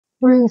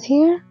Ruth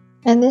here,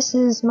 and this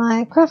is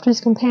my Crafter's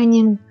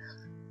Companion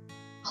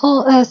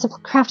haul,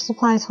 craft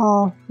supplies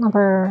haul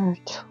number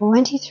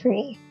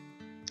 23.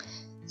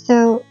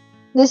 So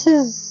this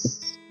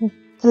is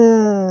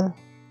the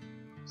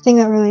thing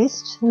that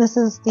released, and this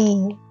is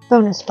the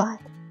bonus buy.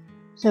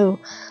 So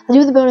I'll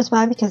do the bonus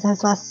buy because it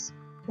has less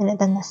in it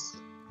than this.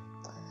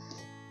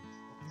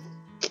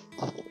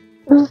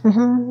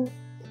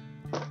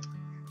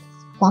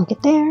 Plonk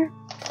it there.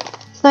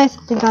 It's nice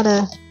that they got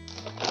it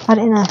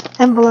in an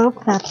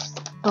envelope that's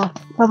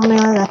bubble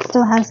mailer that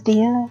still has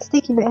the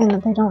sticky bit in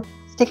that they don't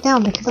stick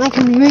down, because then I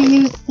can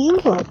reuse the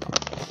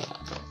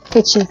envelope,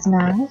 which is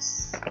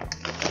nice.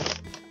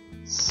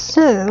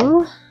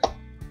 So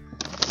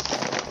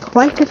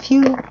quite a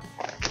few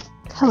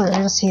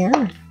colors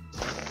here,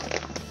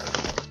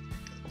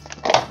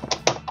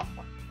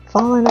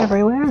 falling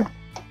everywhere.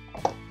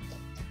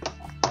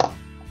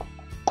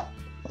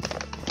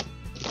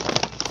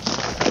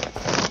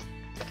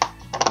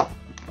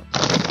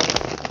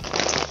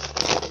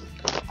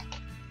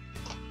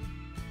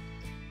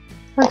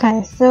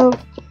 Okay, so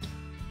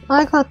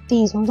I got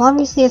these ones.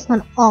 Obviously it's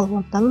not all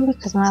of them,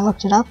 because when I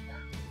looked it up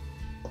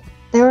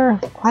there were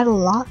quite a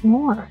lot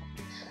more.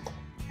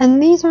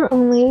 And these are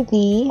only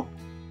the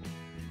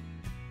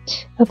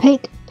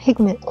opaque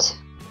pigment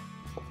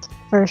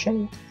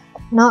version,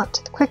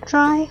 not the quick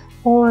dry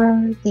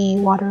or the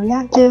water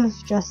reactive,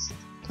 just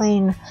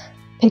plain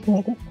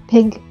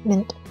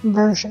pigment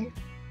version.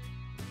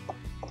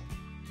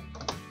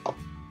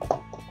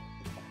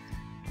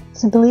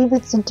 So I believe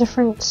it's a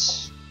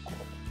different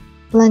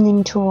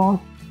blending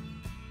tool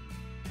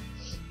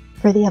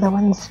for the other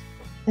ones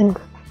and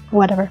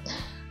whatever.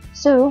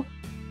 So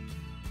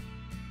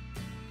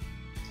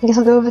I guess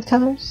I'll go over the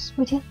colors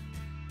with you.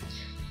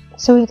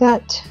 So we've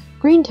got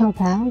green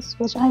topaz,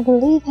 which I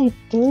believe I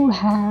do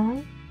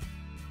have.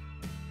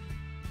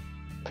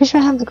 Pretty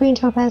sure I have the green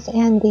topaz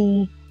and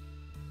the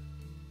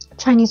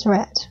Chinese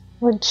red,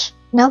 which,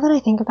 now that I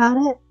think about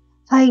it,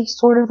 if I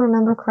sort of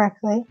remember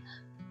correctly,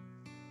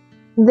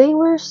 they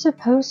were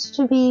supposed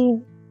to be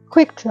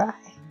quick dry,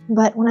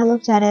 but when I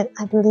looked at it,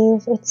 I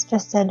believe it's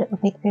just said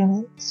opaque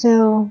pigment,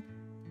 so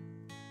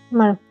I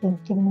might have been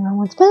given the wrong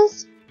ones, but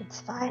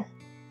it's fine.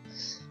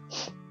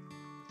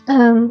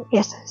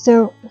 Yes,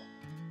 so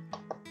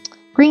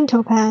green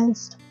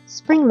topaz,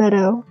 spring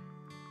meadow,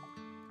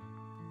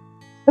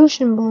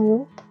 ocean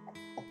blue,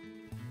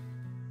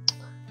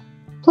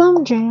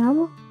 plum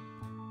jam,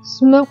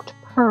 smoked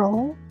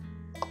pearl,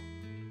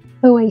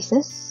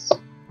 oasis,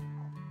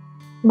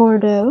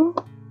 bordeaux,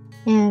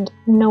 and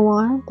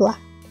noir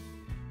black.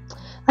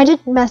 I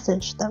did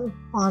message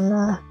them on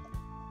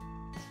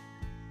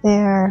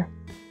their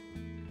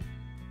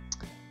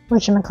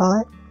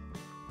whatchamacallit,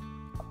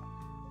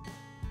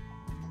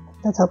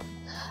 let's hope,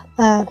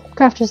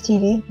 Crafters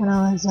TV, when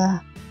I was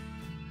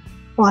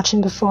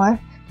watching before,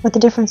 what the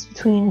difference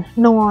between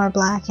noir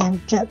black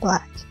and jet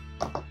black.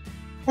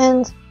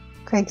 And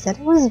Craig said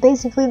it was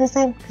basically the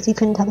same because he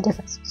couldn't tell the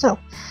difference. So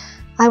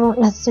I won't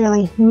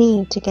necessarily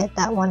need to get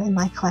that one in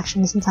my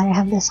collection since I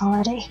have this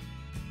already,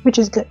 which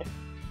is good.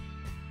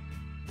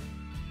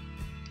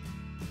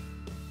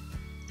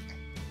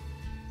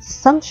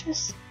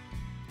 Sumptuous,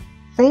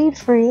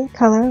 fade-free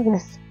color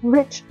with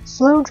rich,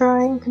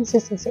 slow-drying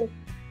consistency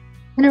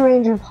in a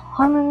range of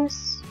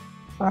harmonious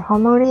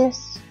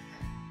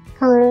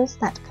colors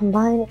that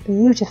combine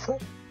beautifully.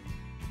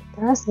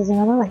 The rest is in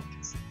other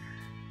languages.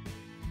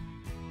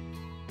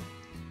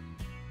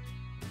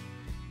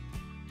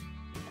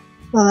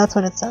 Well, that's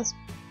what it says.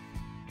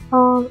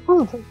 All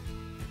of them.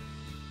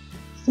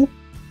 See?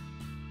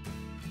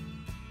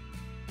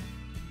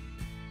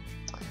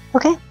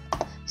 Okay,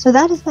 so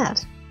that is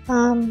that.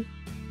 I'm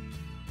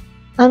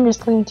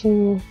just going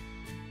to...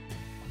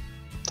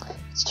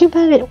 It's too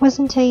bad it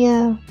wasn't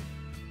a,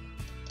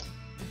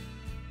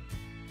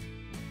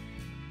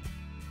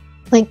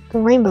 like, a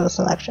rainbow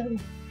selection.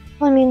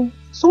 Well, I mean,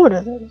 sort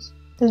of is.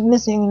 There's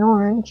missing an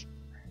orange.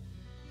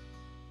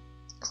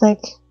 It's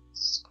like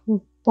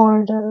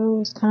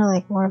bordeaux is kind of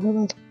like more of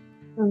a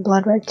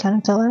blood red kind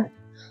of color.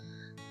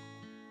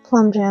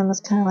 Plum jam is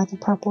kind of like a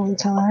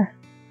purpley color.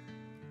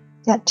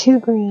 Got two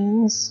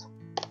greens.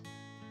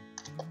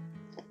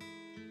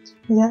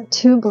 We got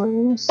two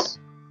blues.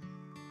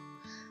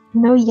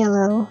 No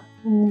yellow.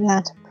 And we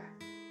got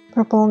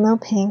purple, no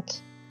pink.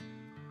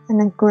 And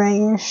a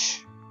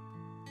grayish.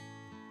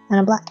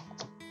 And a black.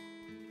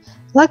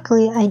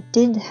 Luckily, I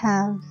did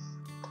have...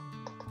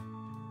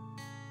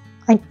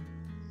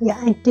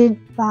 I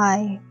did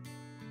buy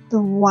the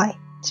white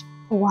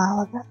a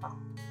while ago.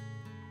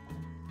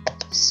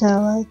 So,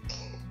 like...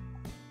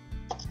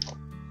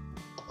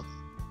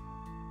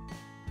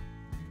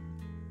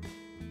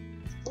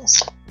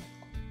 this.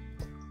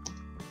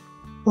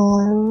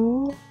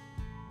 Blue,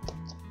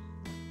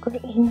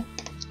 green,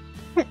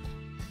 red.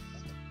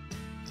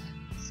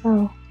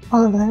 So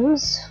all of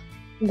those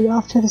will be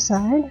off to the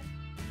side.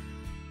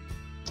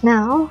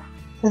 Now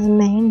for the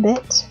main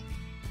bit.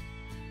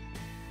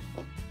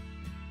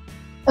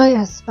 Oh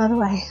yes, by the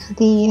way,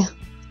 the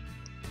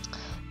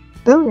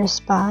bonus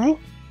buy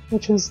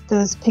which was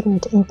those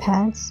pigment ink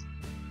pads,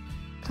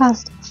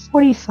 cost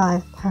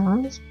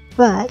 £45,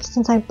 but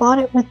since I bought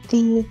it with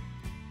the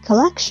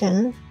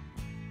collection,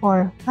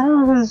 or I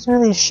don't know if it was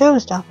really a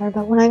showstopper,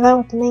 but when I got it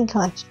with the main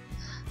collection,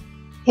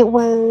 it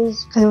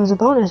was, because it was a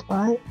bonus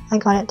buy, I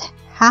got it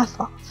half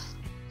off.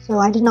 So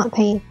I did not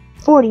pay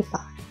 $45.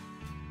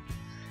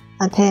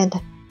 I paid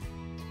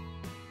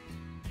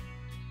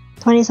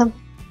 20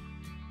 something.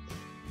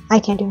 I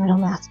can't do mental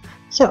math.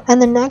 So,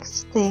 and the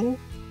next thing,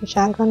 which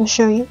I'm going to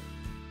show you,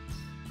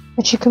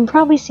 which you can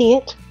probably see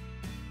it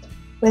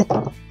with,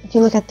 if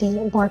you look at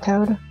the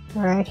barcode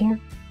right here,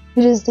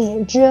 it is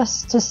the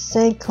Just to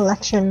Say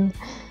collection,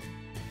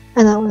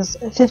 and that was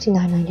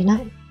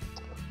 $59.99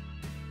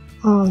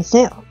 on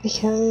sale,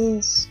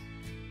 because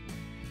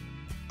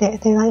they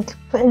like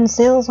putting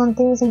sales on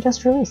things they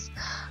just released.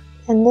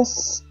 And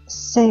this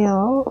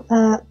sale,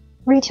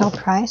 retail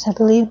price, I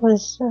believe,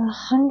 was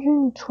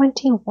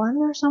 $121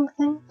 or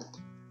something.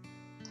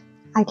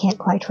 I can't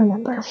quite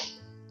remember,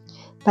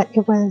 but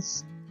it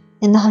was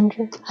in the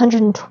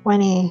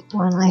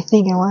 121, I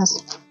think it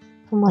was,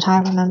 from what I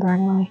remember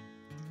anyway.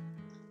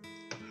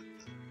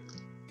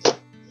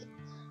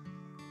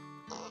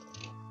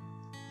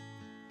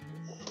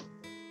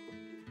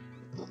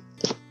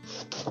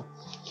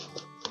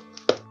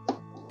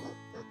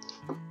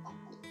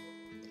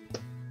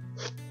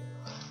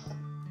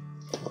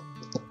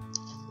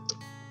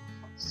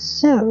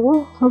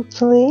 So,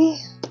 hopefully,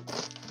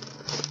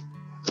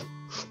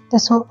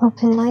 this will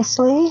open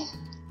nicely.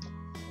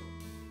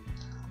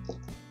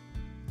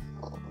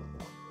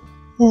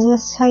 Is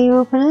this how you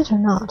open it or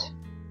not?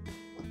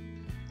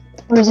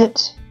 Or is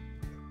it...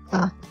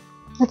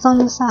 it's on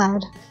the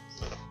side.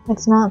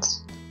 It's not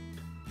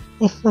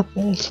a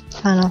flippy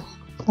kind of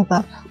flip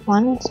up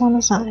one, it's on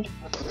the side.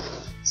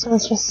 So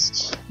let's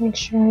just make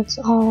sure it's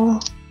all...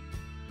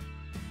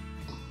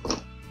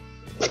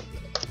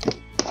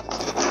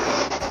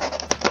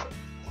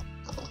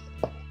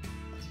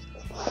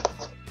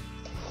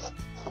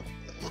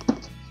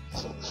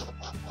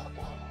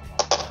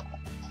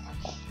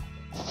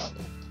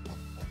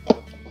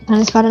 And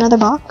it's got another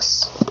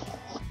box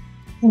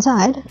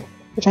inside,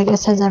 which I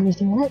guess has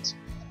everything in it,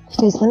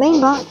 because the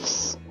main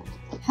box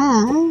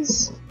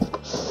has...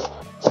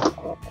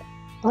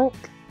 Look,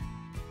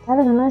 that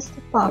is a nice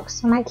thick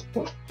box. I might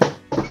keep it.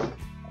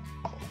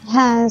 It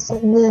has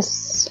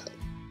this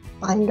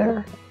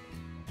binder.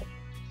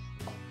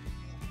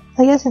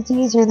 I guess it's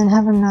easier than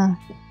having a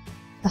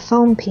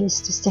foam piece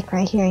to stick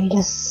right here. You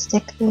just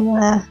stick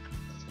the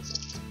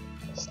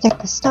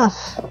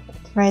stuff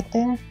right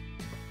there.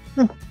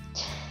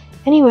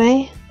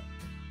 Anyway,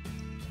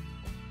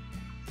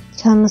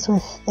 it comes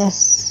with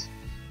this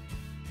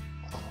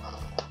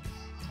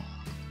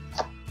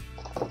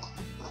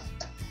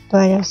do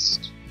I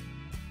just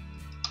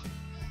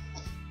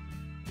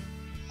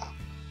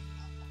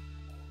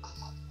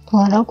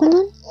pull it open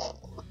then?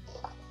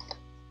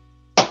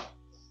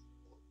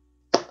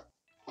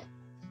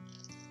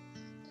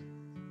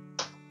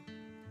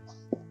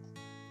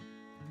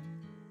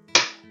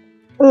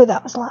 Ooh,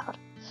 that was loud.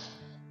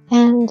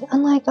 And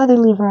unlike other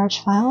lever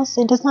arch files,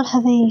 it does not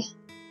have a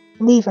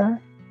lever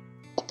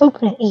to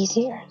open it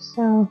easier,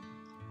 so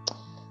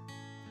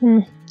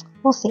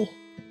we'll see.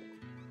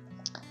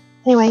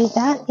 Anyway,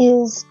 that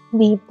is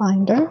the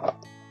binder.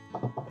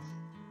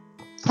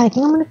 I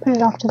think I'm going to put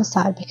it off to the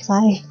side because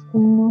I have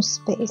no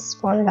space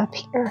for it up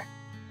here,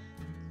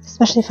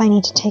 especially if I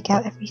need to take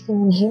out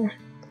everything in here.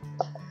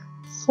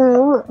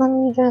 So let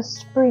me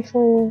just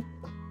briefly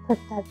put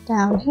that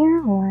down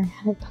here where I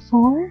had it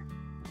before.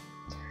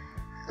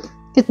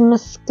 Get my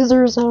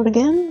scissors out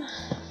again.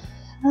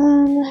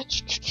 And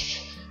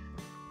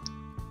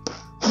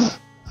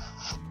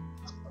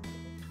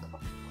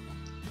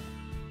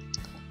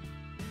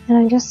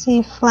I just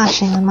see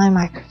flashing on my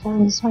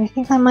microphone, so I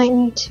think I might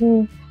need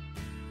to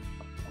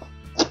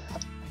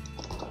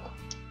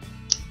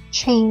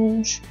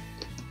change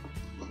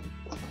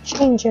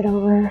it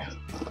over.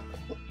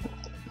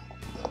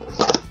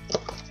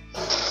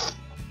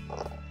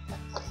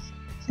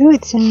 Ooh,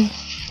 it's in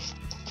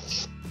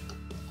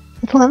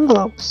little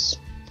envelopes.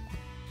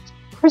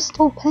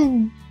 Crystal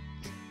pen.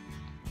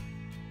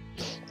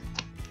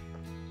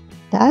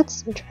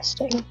 That's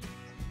interesting.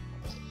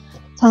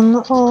 Some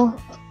little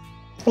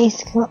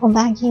basic little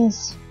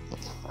baggies.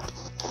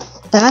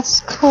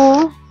 That's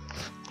cool.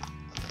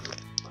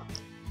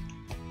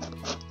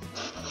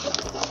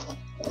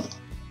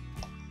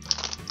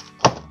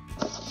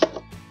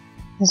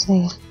 There's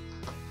a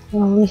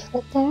little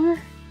leaflet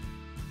there.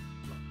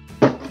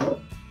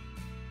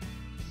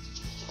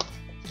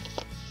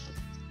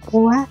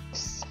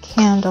 Wax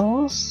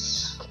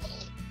candles,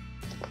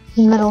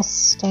 metal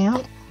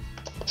stamp,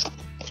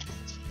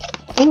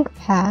 ink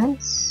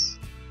pads.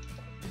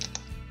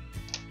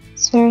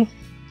 It's very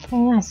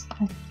nice.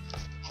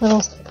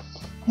 Little.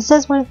 It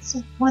says what's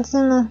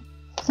in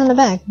the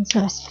bag. It's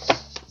nice.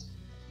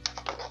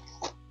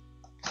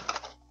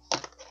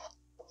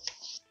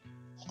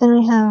 Then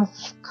we have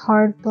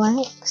card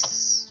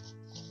blanks,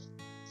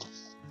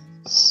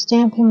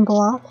 stamping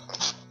block,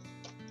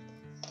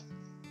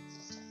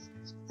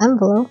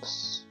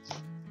 envelopes,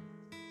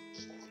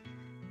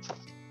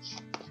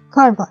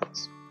 card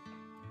blanks.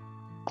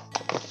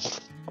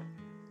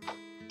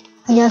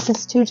 I guess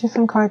it's 2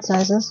 different card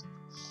sizes.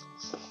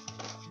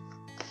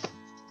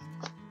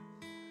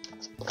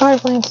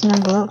 Card blanks and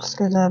envelopes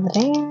goes over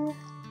there.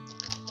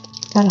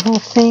 Got a whole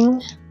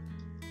thing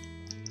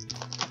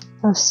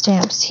of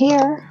stamps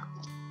here.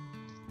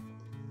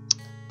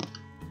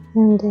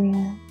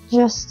 And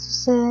just to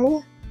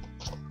say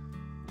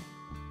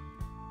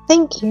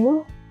thank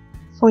you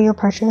for your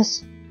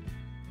purchase.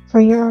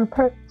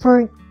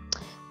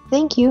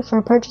 Thank you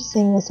for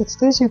purchasing this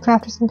exclusive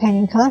Crafter's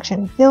Companion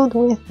collection filled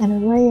with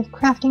an array of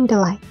crafting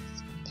delights.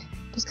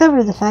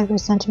 Discover the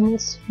fabulous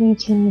sentiments you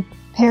can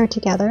pair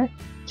together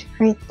to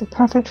create the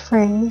perfect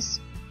phrase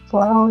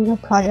for all your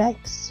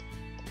projects.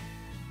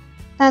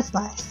 That's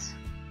nice.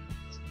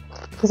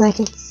 Because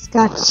it's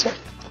got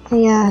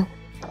the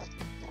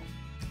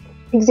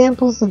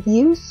examples of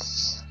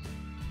use,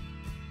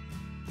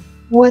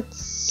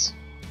 what's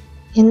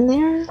in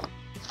there,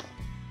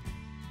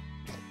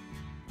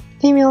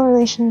 female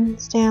relation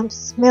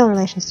stamps, male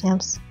relation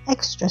stamps,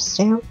 extra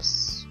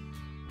stamps,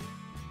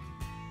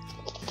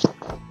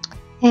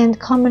 and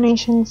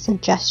combination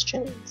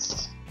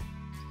suggestions.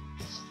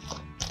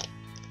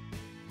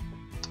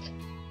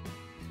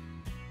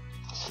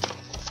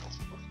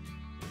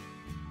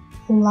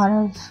 A lot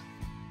of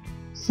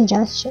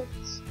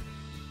suggestions.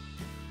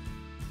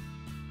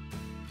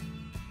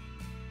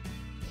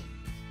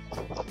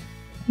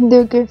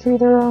 They're good for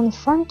either on the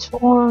front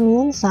or on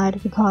the inside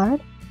of the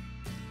card.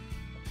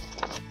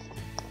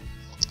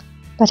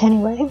 But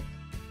anyway,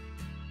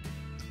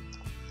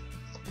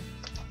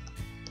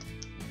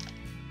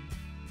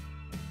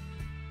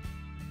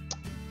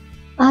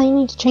 I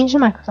need to change the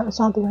microphone,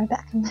 so I'll be right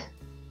back.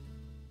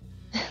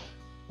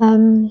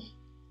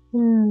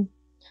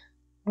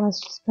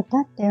 Let's just put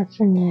that there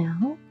for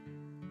now.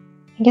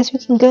 I guess we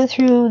can go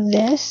through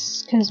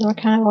this, because we're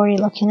kind of already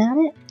looking at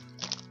it.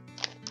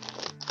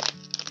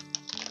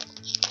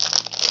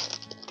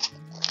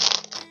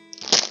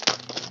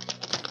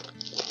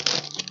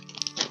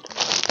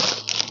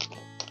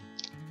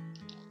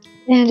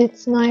 And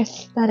it's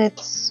nice that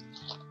it's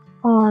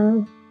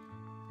on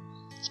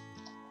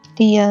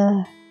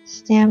the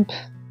stamp,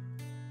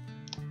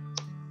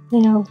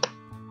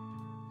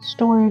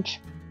 storage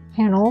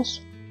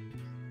panels,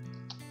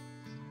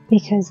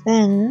 because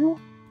then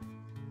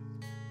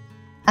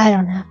I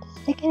don't have to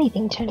stick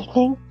anything to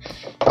anything,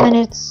 and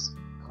it's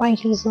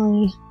quite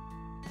easily,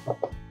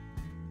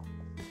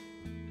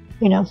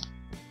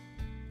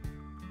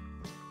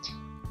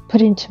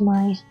 put into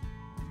my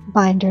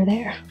binder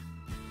there.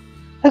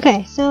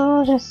 Okay, so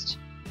I'll just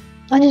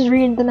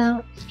read them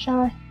out,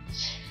 shall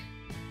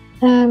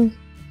I?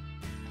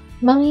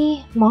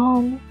 Mummy,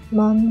 mom,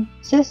 mum,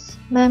 sis,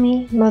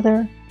 mammy,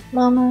 mother,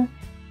 mama,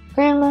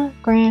 grandma,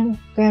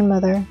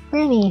 grandmother,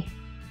 granny,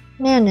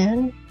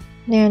 nanan,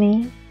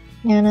 nanny,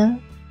 nana,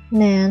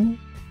 nan,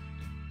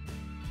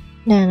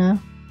 nana,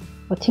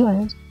 with 2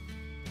 N's,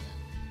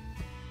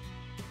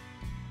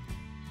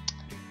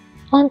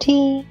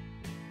 auntie,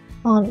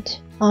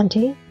 aunt,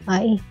 auntie,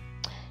 i.e.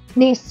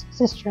 niece,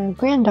 sister,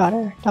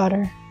 granddaughter,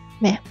 daughter,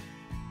 ma'am.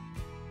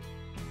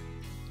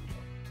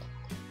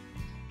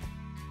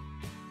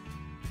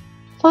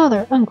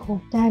 Father,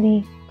 uncle,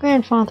 daddy,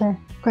 grandfather,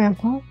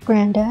 grandpa,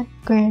 granddad,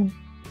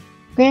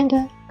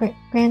 granddad,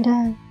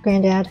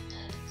 granddad,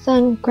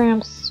 son,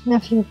 gramps,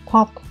 nephew,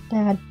 pop,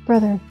 dad,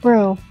 brother,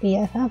 bro,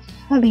 BFF,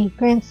 hubby,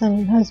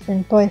 grandson,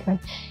 husband, boyfriend,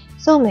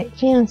 soulmate,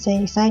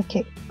 fiance,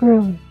 sidekick,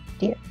 groom,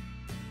 dear.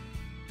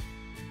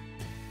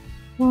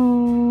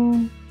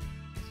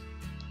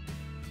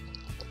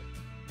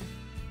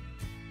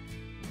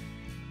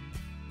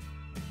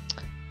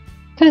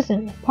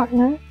 Cousin,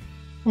 partner,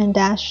 and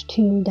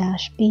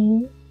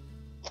 -to-b.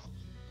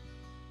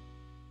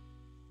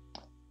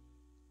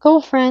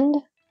 Girlfriend,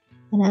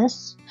 an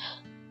S.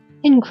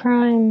 In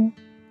crime,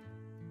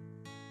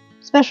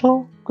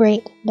 special,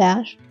 great,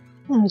 dash,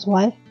 and his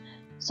wife.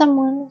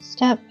 Someone,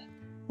 step,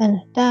 and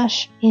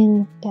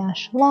 -in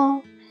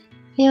 -law.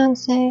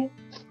 Fiance.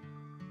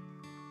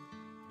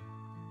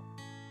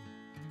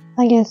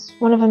 I guess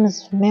one of them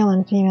is male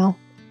and female.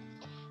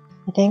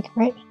 I think,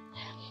 right?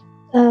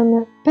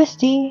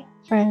 Bestie,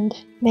 friend,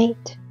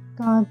 mate,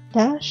 god,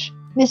 dash,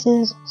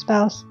 Mrs.,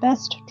 spouse,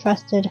 best,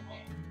 trusted,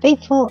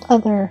 faithful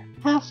other,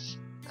 half,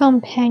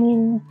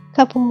 companion,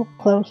 couple,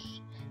 close,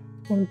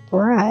 and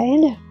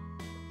bride.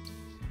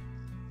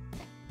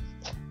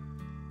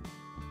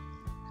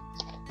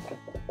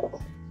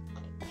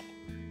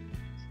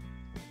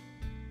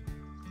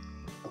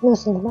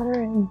 Most of them are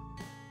in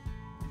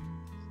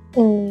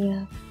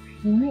the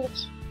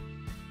right.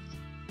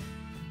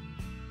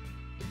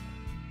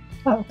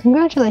 Oh,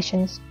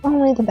 congratulations,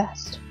 only the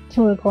best.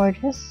 To a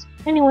gorgeous,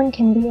 anyone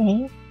can be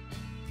a.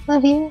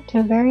 Love you, to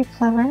a very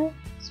clever,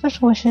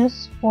 special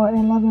wishes for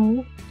a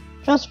lovely,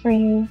 just for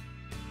you.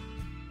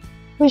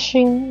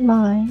 Wishing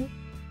my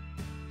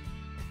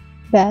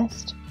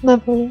best,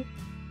 lovely,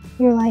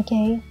 you're like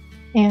a,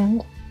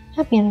 and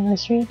happy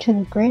anniversary to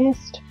the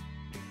greatest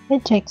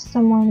it takes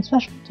someone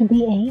special to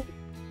be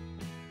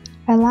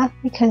a. I laugh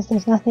because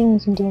there's nothing you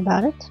can do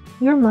about it.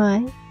 You're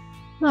my,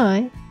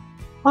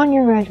 on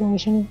your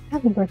graduation,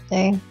 happy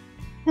birthday,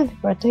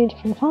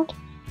 different font,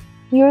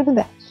 you're the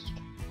best.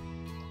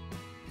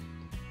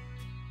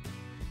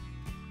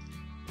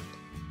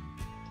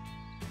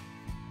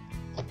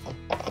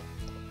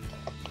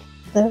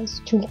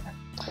 Those two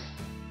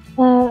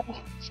there.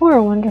 For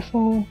a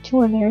wonderful,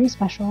 to a very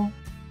special,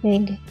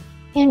 big,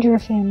 and your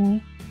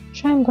family,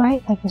 shine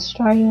bright like a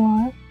star you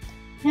are,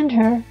 and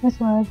her with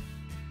love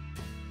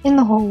in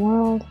the whole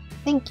world.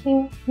 Thank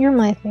you, you're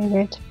my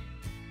favorite.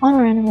 On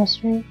our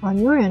anniversary, on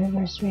your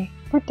anniversary,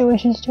 birthday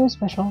wishes to a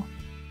special.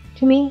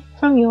 To me,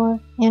 from your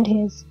and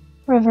his,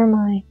 forever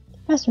my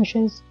best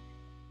wishes.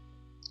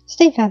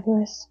 Stay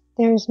fabulous.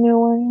 There is no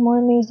one more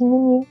amazing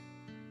than you.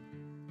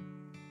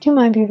 To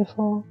my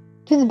beautiful,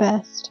 to the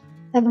best,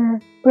 ever,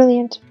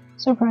 brilliant,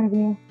 so proud of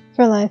you,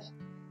 for life.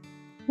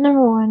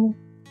 Number one,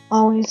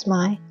 always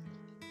my.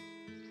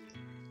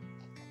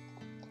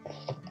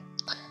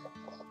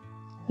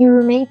 You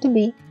were made to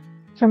be,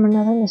 from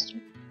another mister,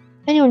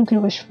 anyone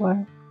could wish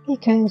for,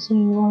 because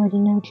you already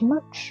know too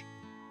much.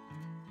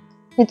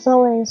 It's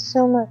always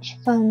so much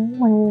fun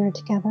when we are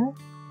together.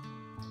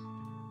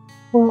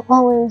 We'll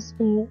always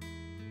be,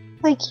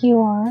 like you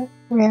are,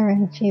 rare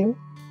and few.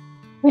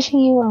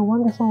 Wishing you a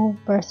wonderful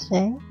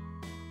birthday.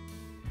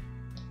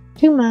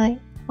 To my,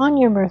 on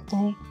your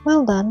birthday,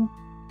 well done.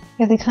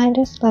 You're the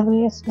kindest,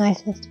 loveliest,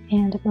 nicest,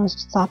 and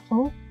most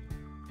thoughtful.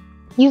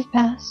 You've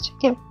passed,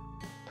 get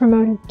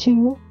promoted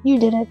to, you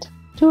did it,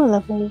 to a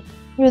lovely,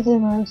 you're the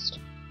most.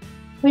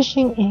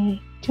 Wishing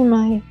a, to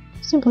my,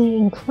 simply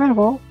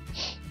incredible.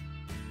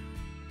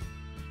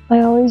 I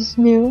always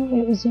knew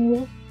it was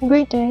you. A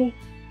great day,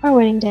 our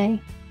wedding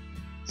day.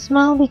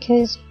 Smile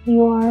because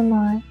you are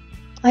my.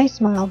 I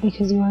smile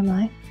because you are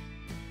my.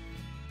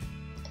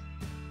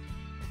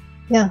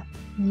 Yeah,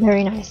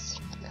 very nice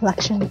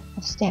collection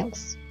of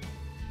stamps.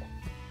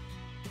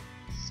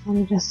 So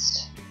I'm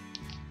just.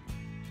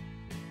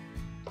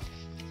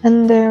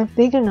 And they're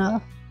big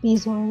enough,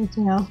 these ones,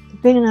 you know,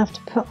 they're big enough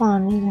to put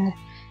on either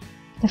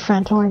the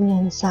front or the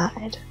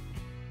inside.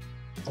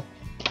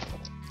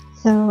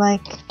 So,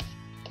 like,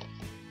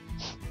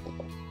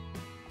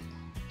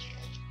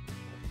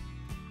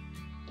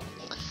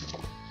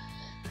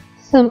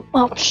 some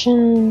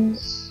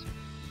options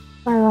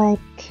are like,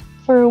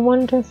 for a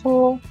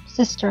wonderful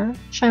sister,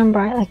 shine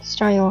bright like a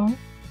star you are.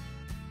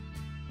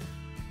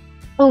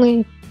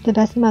 Only the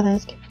best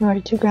mothers get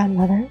promoted to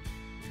grandmother.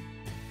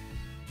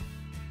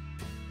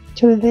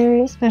 To a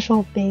very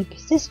special big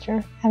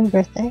sister, happy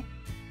birthday.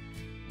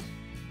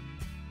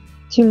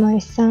 To my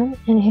son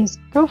and his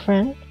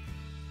girlfriend.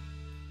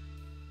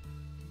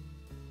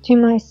 To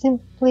my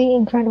simply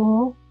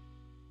incredible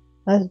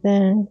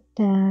husband,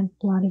 dad,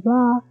 blah blah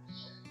blah.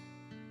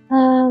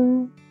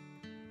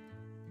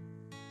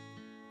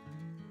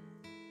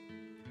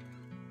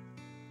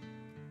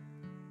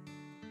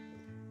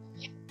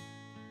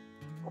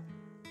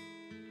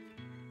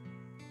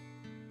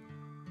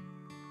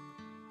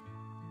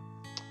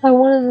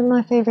 One of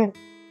my favorite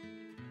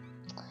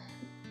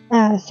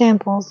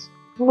samples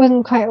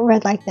wasn't quite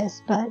read like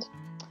this, but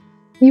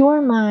you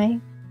are my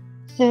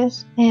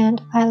sis,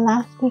 and I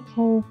laugh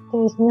because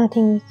there's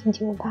nothing you can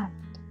do about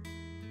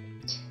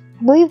it.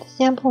 I believe the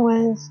sample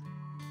was.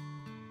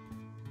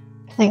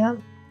 Hang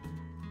on.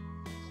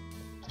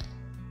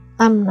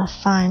 I'm gonna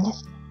find it.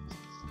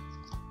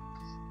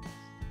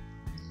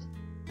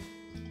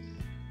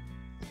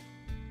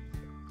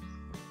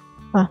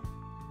 Huh.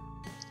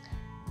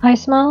 I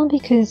smile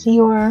because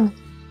you're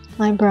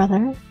my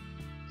brother.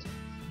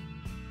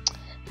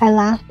 I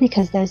laugh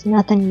because there's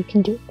nothing you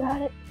can do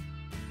about it.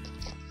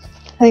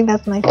 I think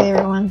that's my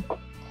favorite one.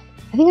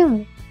 I think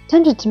I'm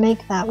tempted to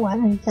make that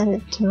one and send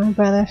it to my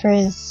brother for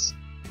his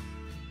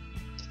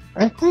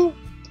birthday?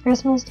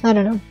 Christmas? I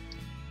don't know.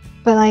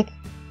 But like,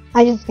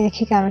 I just get a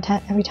kick out of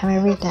it every time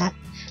I read that.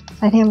 So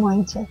I think I'm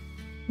going to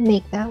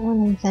make that one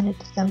and send it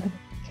to somebody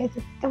because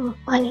it's so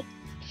funny.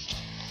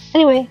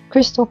 Anyway,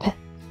 crystal pen.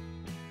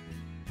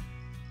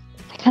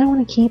 I kind of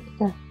want to keep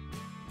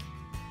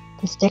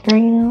the sticker,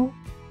 you know?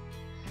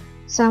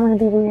 So I'm going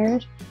to be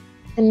weird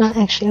and not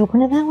actually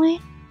open it that way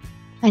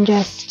and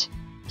just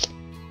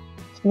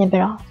snip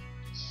it off.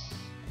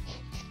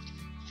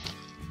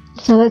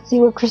 So let's see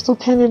what crystal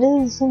pen it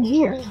is in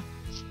here.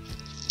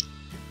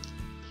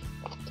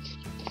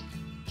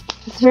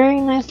 It's very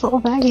nice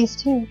little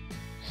baggies too.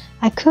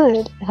 I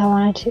could, if I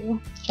wanted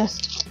to,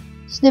 just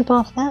snip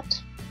off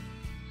that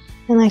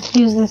and like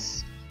use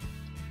this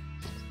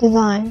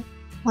design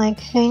like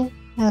thing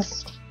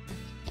as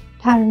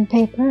pattern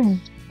paper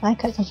and die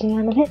cut something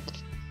out of it,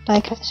 die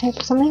cut the shape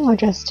or something, or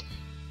just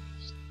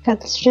cut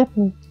the strip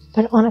and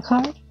put it on a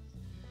card.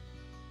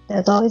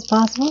 That's always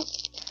possible.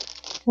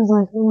 There's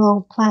like a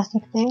little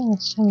plastic thing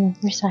which I'm gonna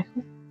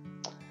recycle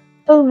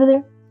over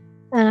there,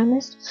 and I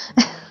missed.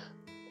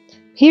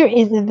 Here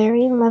is a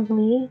very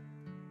lovely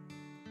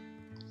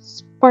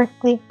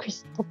sparkly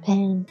crystal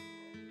pen.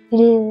 It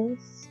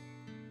is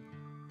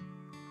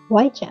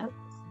white gems.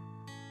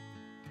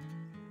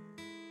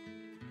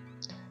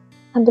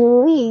 I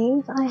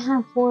believe I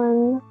have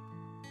one.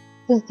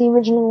 This is the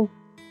original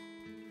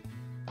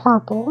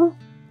purple.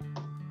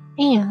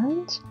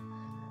 And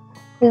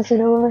is it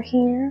over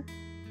here?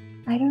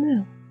 I don't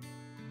know.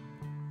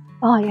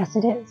 Oh, yes,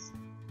 it is.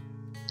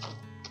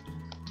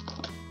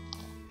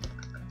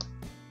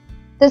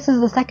 This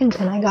is the second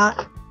pin I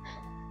got.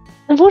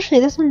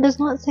 Unfortunately, this one does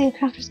not say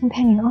Crafter's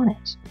Companion on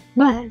it,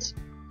 but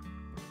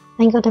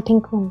I got a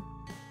pink one.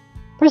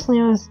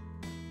 Personally, I was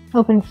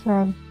hoping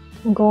for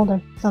a gold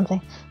or something,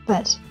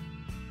 but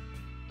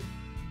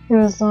it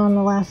was on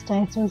the last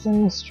day, so it was a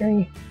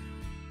mystery.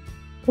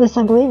 This,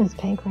 I believe, is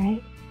pink,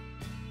 right?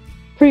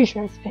 Pretty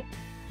sure it's pink.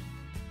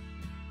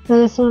 So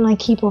this one I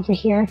keep over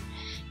here,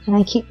 and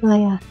I keep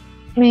my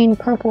main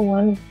purple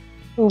one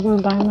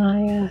over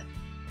by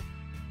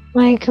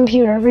my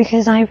computer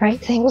because I write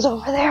things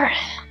over there.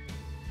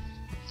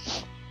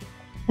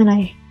 And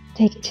I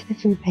take it to the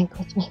food bank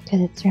with me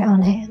because it's right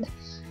on hand.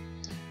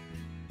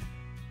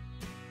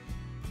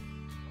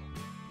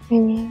 I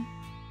mean,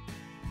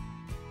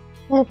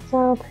 it's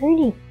so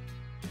pretty.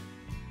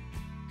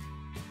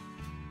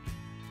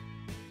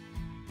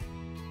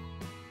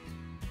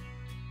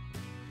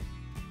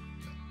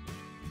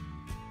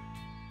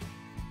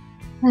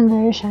 And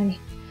very shiny.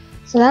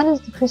 So that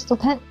is the crystal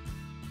pen.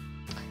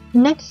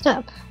 Next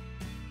up,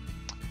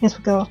 I guess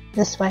we'll go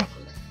this way.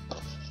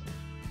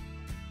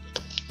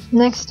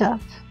 Next up,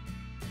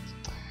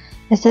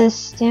 it says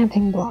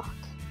stamping block.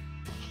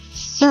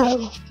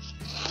 So,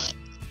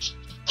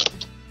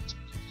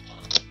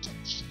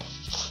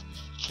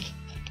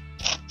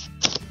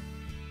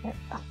 there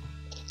we go.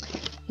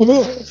 It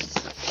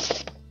is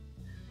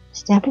a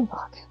stamping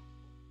block.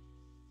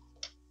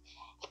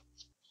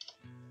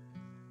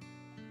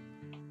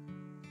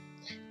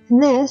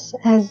 And this,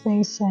 as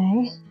they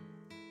say,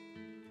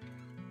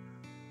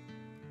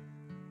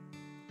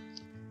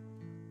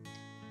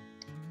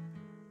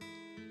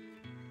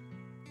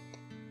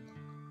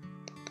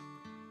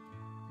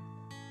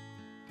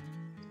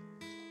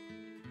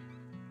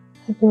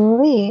 I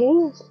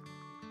believe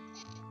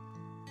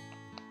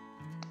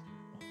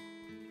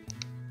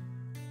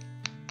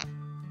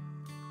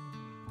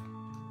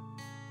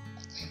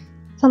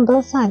it's on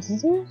both sides,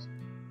 isn't it?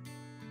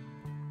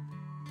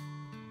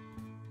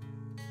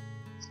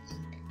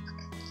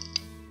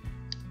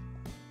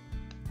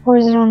 Or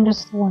is it on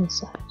just the one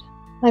side?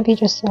 Might be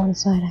just the one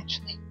side,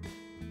 actually.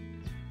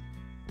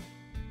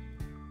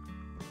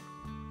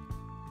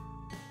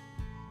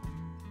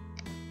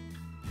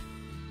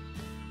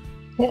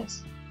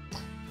 Yes.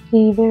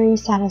 The very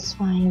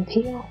satisfying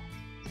peel.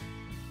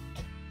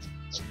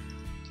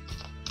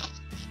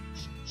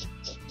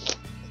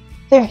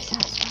 Very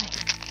satisfying.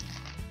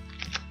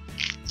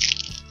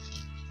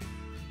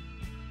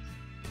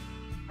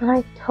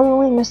 I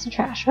totally missed the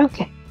trash.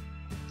 Okay.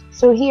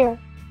 So here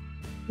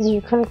is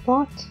your acrylic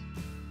block.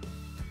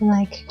 And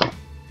like,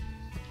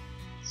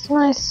 it's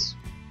nice,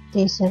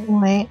 decent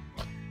weight.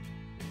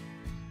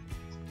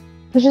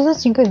 Which is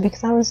actually good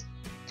because I was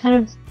kind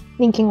of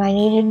thinking I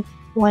needed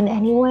one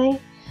anyway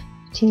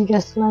to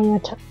just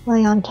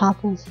lay on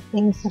top of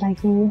things that I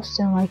glue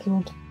so like it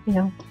would, you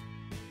know,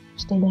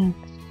 stay down.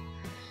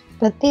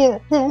 But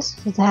this,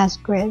 since it has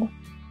grid,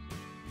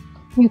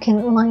 you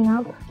can line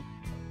up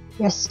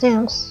your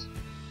stamps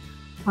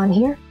on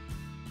here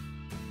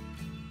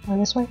or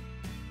this way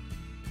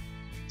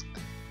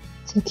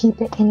to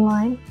keep it in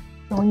line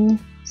for when you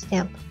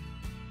stamp.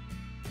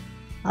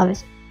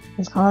 Obviously,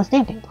 it's called a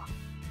stamping block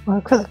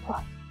or acrylic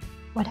block,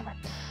 whatever.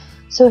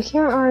 So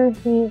here are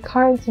the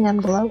cards and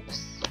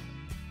envelopes.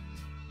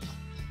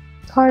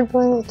 Card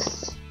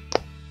blanks.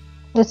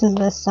 This is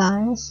this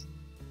size.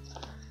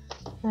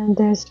 And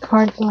there's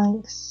card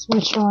blanks,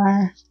 which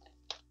are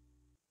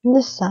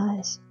this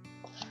size.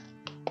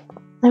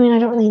 I mean, I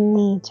don't really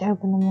need to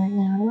open them right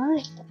now, do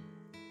I?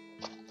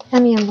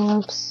 And the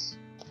envelopes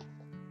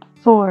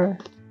for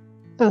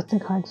both the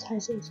card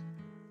sizes.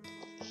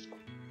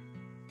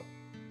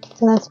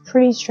 So that's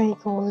pretty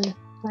straightforward.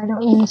 I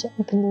don't need to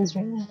open those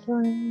right now.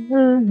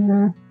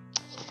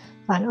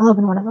 Fine, I'll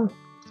open one of them.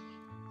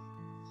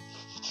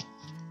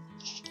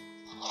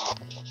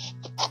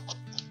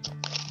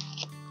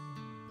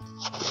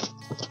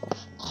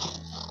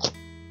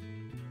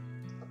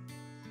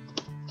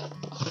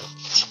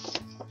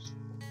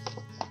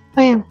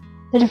 Oh yeah,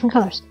 the different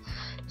colors.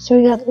 So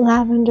we got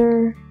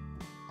lavender,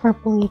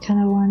 purpley kind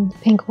of one,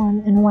 pink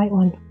one, and a white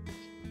one.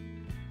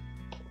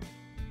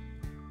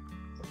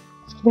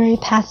 Very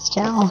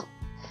pastel.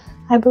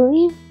 I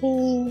believe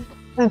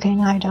okay,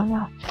 now I don't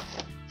know.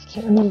 I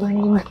can't remember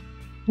anymore.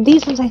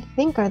 These ones I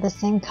think are the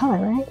same color,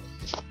 right?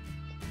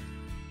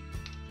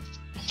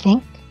 I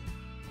think.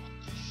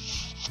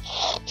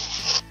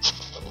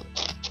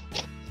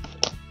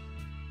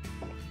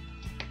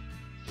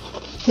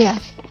 Yeah.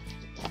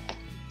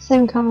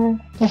 Same color,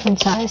 different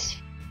size.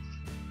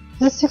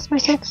 Is this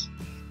 6x6?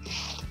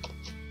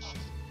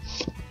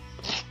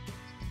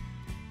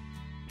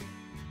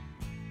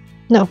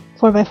 No,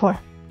 4x4.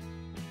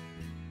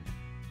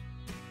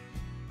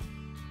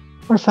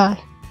 Or 5.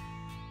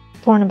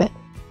 4 and a bit.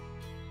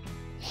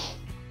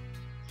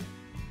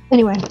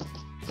 Anyway.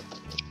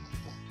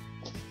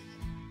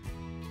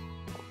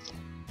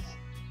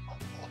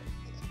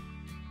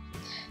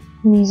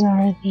 These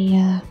are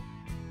the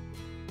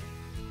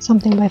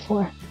something by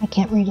 4. I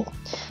can't read it.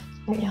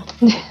 There you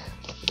go.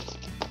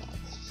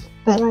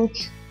 But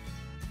like,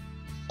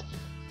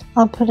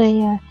 I'll put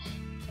a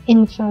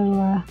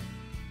info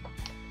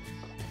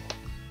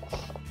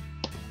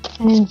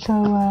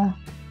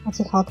what's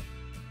it called?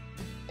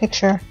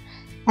 Picture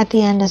at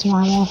the end as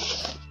normal,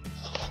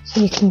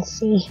 so you can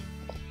see.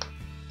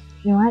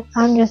 You know what?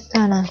 I'm just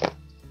gonna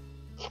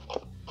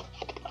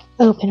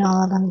open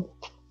all of them.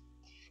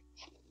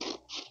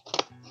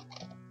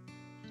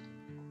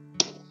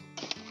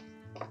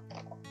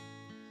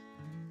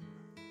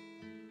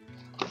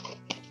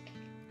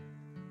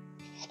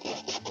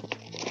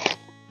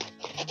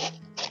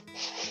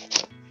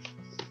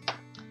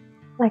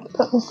 Like,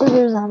 put the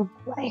scissors out of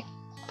the way.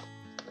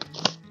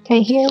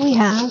 Okay, here we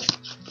have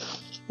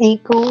a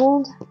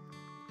gold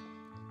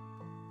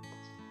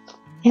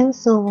and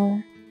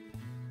silver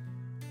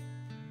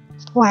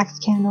wax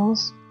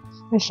candles,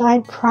 which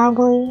I'd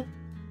probably,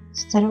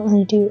 since I don't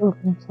really do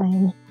open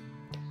flame.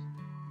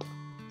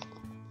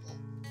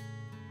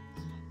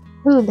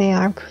 Ooh, they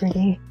are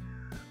pretty.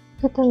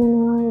 Put them in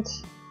the light.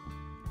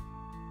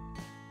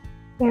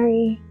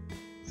 Very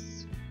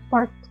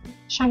sparkly,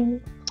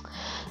 shiny.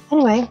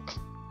 Anyway,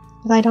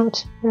 because I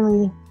don't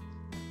really,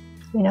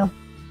 you know,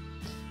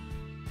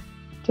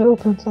 do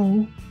open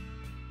flame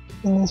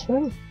in this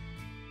room.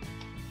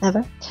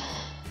 Never.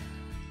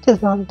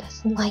 Because Mom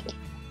doesn't like it.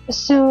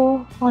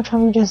 So I'll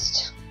probably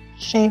just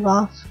shave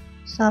off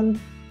some,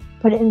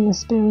 put it in the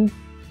spoon,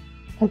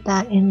 put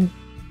that in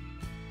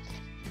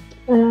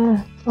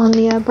on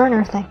the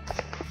burner thing.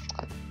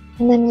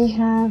 And then we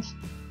have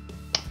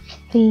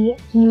the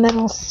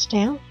metal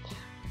stamp,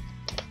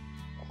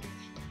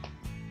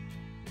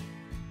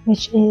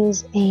 which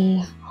is a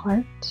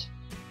heart,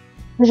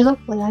 which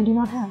luckily I do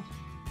not have.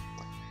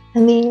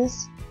 And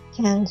these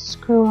can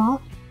screw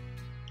off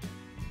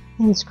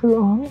and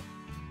screw on.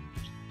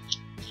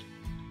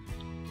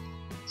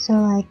 So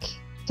like,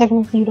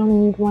 technically you'd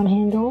only need one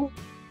handle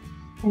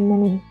and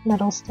many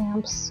metal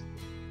stamps.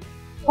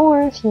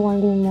 Or if you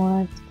want to do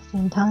more at the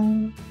same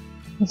time,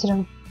 instead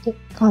of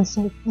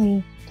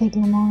constantly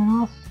taking them on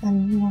and off,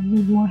 then you will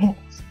need more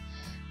handles.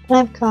 But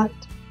I've got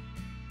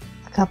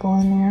a couple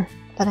in there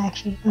that I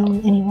actually own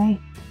anyway.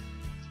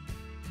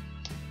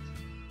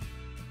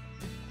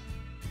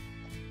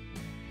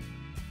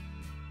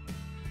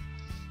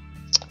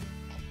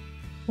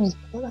 I'll just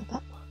put it like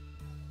that.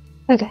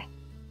 Okay.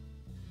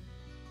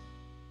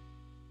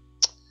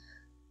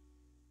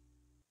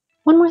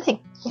 One more thing.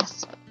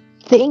 Yes.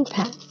 The ink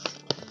pads.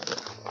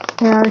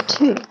 There are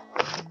 2.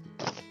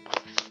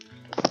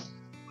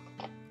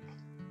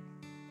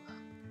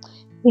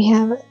 We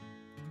have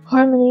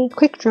Harmony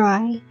Quick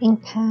Dry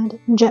Ink Pad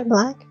Jet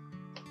Black.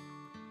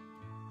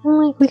 And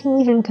like, we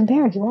can even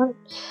compare if you want.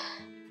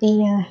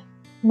 The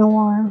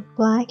Noir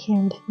Black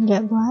and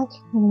Jet Black,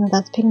 even though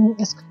that's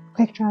pigment, is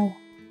Quick Dry.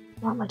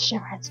 Not much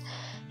difference.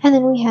 And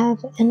then we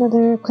have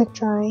another Quick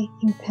Dry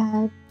Ink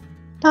Pad,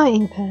 Dye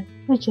Ink Pad,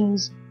 which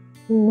is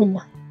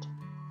Midnight.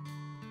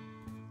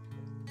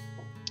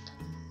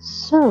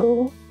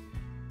 So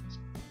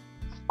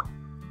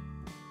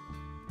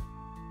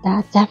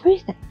that's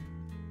everything.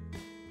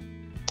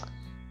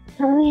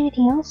 Not really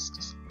anything else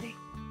to say.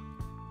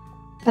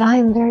 But I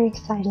am very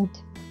excited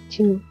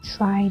to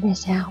try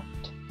this out.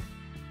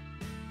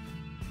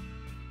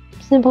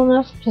 Simple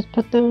enough, just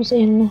put those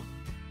in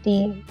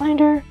the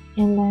binder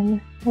and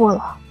then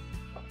voila.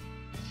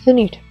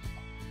 Finito.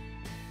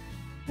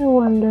 I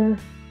wonder,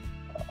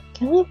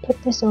 can I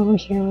put this over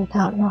here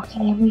without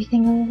knocking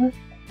everything over?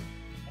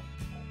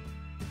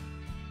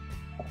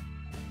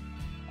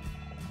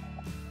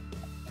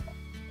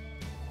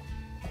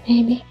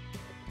 Maybe.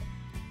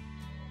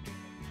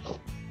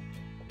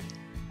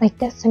 Like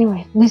this,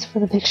 anyway, at least for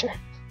the picture.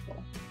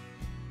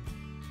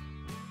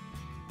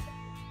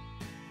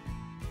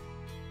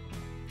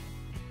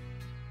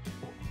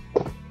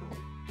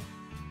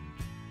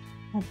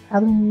 I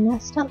probably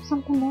messed up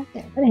something back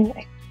there, but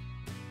anyway.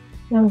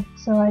 No,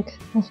 so like,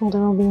 the folder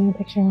will be in the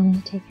picture when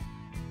I take it.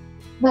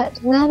 But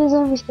that is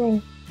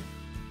everything.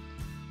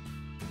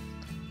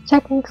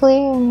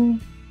 Technically,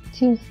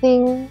 2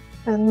 things,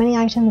 many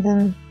items,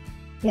 and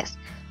yes.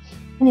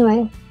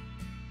 Anyway,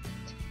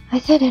 I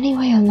said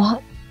anyway a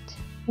lot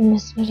in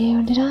this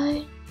video, did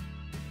I?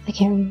 I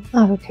can't remember.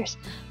 Oh, who cares?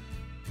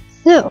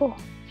 So,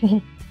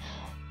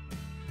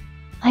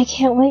 I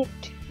can't wait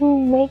to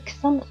make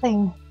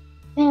something.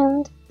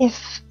 And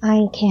if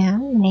I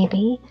can,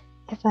 maybe,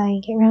 if I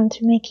get around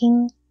to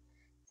making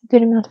a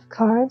good amount of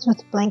cards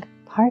with blank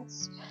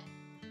parts,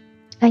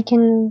 I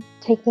can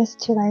take this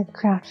to like a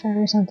craft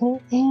fair or something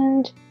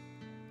and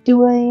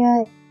do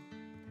a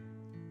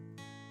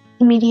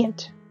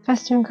immediate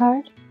custom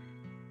card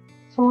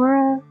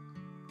for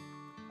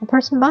the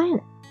person buying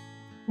it,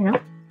 you know?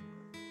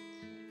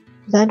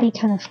 That'd be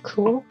kind of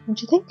cool,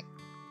 don't you think?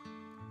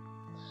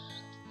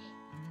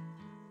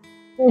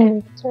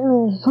 And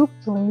certainly,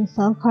 hopefully,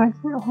 sell cards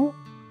that way.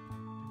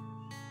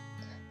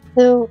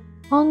 So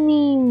on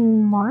the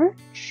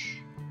March,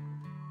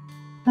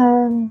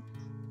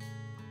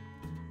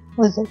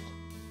 was it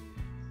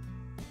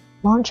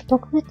launch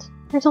booklet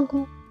or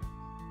something?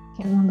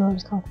 Can't remember what it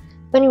was called.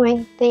 But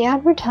anyway, they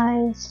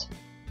advertised,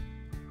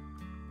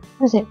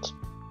 was it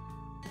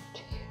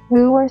 2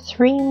 or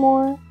 3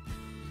 more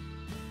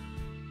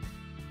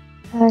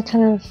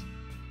kind of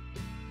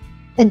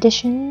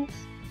additions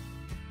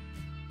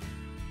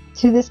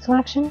to this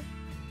collection,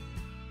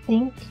 I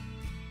think,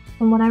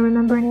 from what I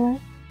remember anyway.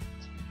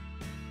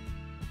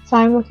 So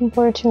I'm looking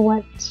forward to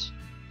what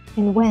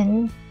and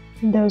when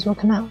those will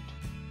come out.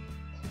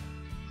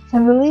 So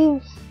I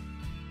believe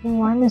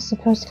one is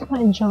supposed to come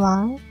out in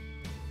July.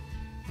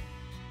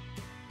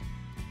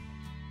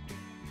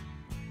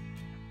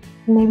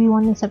 Maybe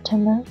one in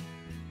September.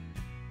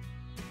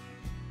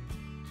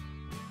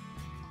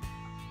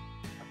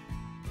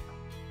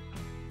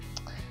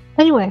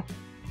 Anyway,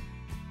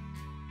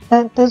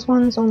 those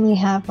ones only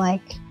have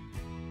like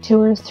 2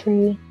 or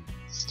 3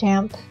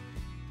 stamp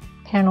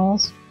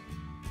panels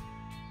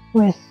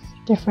with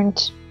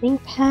different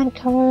ink pad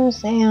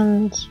colors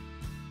and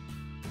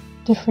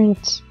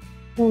different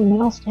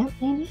metal stamp,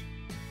 maybe,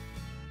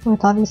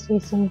 with obviously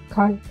some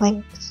card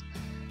links.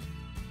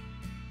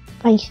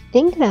 I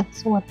think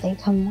that's what they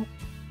come with,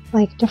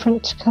 like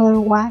different color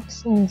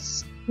wax and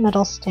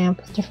metal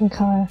stamp with different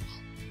color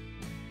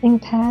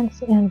ink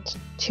pads and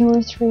 2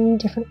 or 3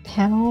 different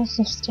panels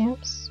of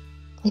stamps.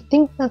 I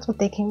think that's what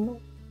they came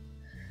with,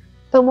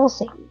 but we'll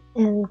see,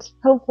 and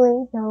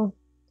hopefully they'll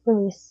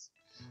release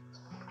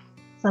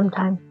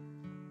sometime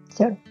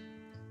soon.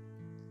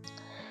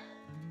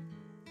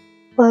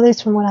 Well, at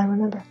least from what I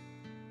remember.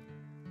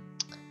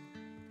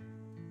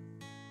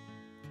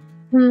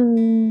 I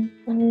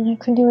mean, I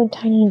could do a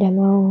tiny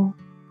demo,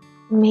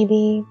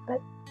 maybe,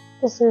 but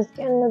this is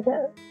getting a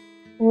bit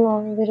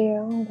long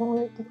video. I don't want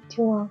it to be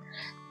too long.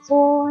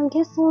 So I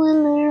guess I'll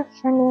end there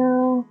for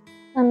now.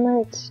 I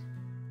might,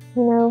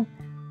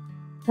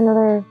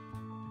 another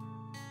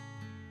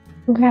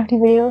crafty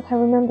video if I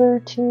remember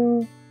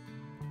to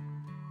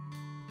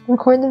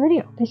record the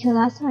video, because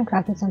last time I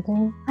crafted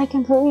something, I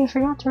completely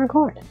forgot to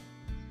record.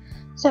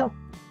 So,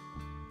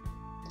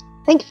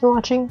 thank you for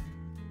watching.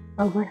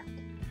 Over.